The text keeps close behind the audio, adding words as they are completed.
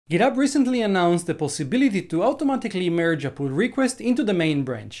GitHub recently announced the possibility to automatically merge a pull request into the main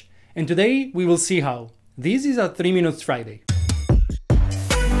branch, and today we will see how. This is a 3 Minutes Friday.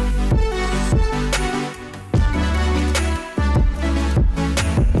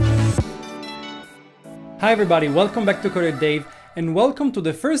 Hi everybody, welcome back to CoderDave, and welcome to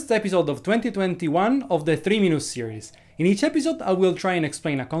the first episode of 2021 of the 3 Minutes series. In each episode, I will try and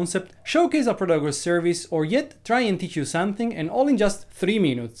explain a concept, showcase a product or service, or yet try and teach you something, and all in just 3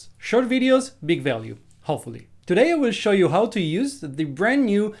 minutes. Short videos, big value, hopefully. Today I will show you how to use the brand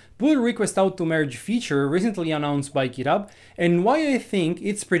new pull request auto merge feature recently announced by GitHub and why I think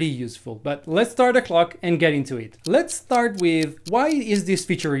it's pretty useful. But let's start the clock and get into it. Let's start with why is this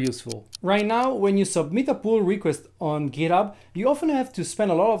feature useful? Right now, when you submit a pull request on GitHub, you often have to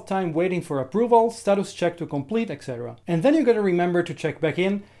spend a lot of time waiting for approval, status check to complete, etc. And then you gotta remember to check back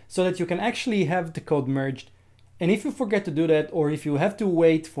in so that you can actually have the code merged. And if you forget to do that, or if you have to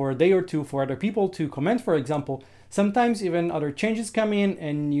wait for a day or two for other people to comment, for example, sometimes even other changes come in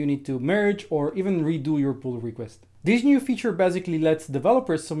and you need to merge or even redo your pull request. This new feature basically lets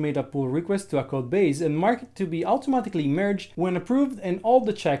developers submit a pull request to a code base and mark it to be automatically merged when approved and all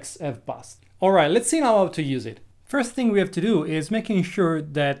the checks have passed. Alright, let's see now how to use it. First thing we have to do is making sure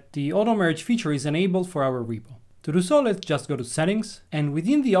that the auto merge feature is enabled for our repo. To do so, let's just go to Settings, and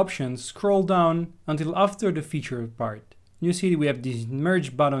within the options, scroll down until after the feature part. You see we have this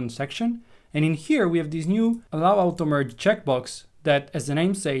Merge button section, and in here we have this new Allow Auto Merge checkbox that, as the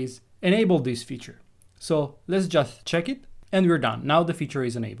name says, enable this feature. So let's just check it, and we're done. Now the feature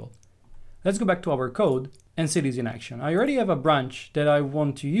is enabled. Let's go back to our code and see this in action. I already have a branch that I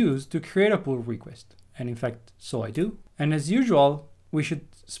want to use to create a pull request, and in fact, so I do. And as usual, we should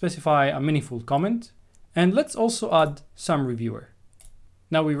specify a meaningful comment. And let's also add some reviewer.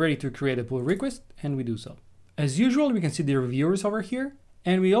 Now we're ready to create a pull request, and we do so. As usual, we can see the reviewers over here,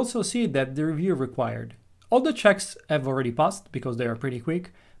 and we also see that the review required. All the checks have already passed because they are pretty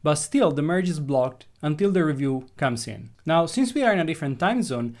quick, but still the merge is blocked until the review comes in. Now, since we are in a different time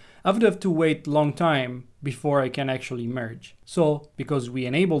zone, I would have to wait a long time before I can actually merge. So, because we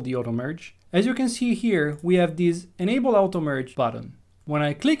enabled the auto merge, as you can see here, we have this Enable Auto Merge button. When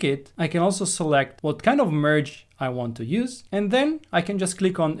I click it, I can also select what kind of merge I want to use, and then I can just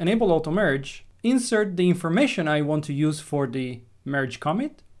click on Enable Auto Merge, insert the information I want to use for the merge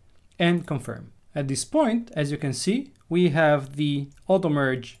commit, and confirm. At this point, as you can see, we have the auto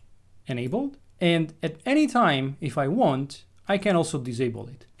merge enabled, and at any time, if I want, I can also disable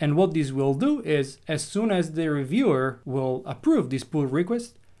it. And what this will do is, as soon as the reviewer will approve this pull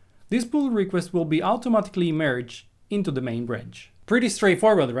request will be automatically merged into the main branch. Pretty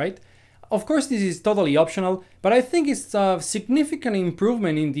straightforward, right? Of course, this is totally optional, but I think it's a significant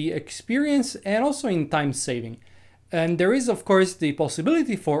improvement in the experience and also in time saving. And there is, of course, the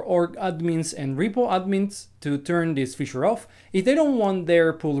possibility for org admins and repo admins to turn this feature off if they don't want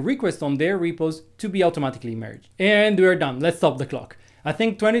their pull request on their repos to be automatically merged. And we're done. Let's stop the clock. I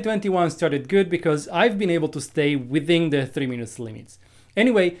think 2021 started good because I've been able to stay within the 3 minutes limits.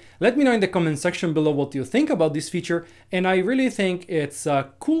 Anyway, let me know in the comment section below what you think about this feature, and I really think it's a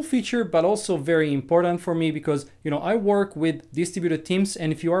cool feature but also very important for me because, I work with distributed teams,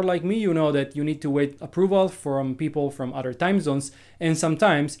 and if you are like me, you know that you need to wait approval from people from other time zones, and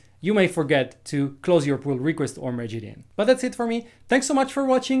sometimes you may forget to close your pull request or merge it in. But that's it for me. Thanks so much for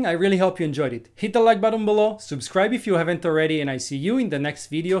watching. I really hope you enjoyed it. Hit the like button below, subscribe if you haven't already, and I see you in the next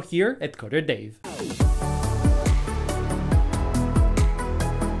video here at CoderDave.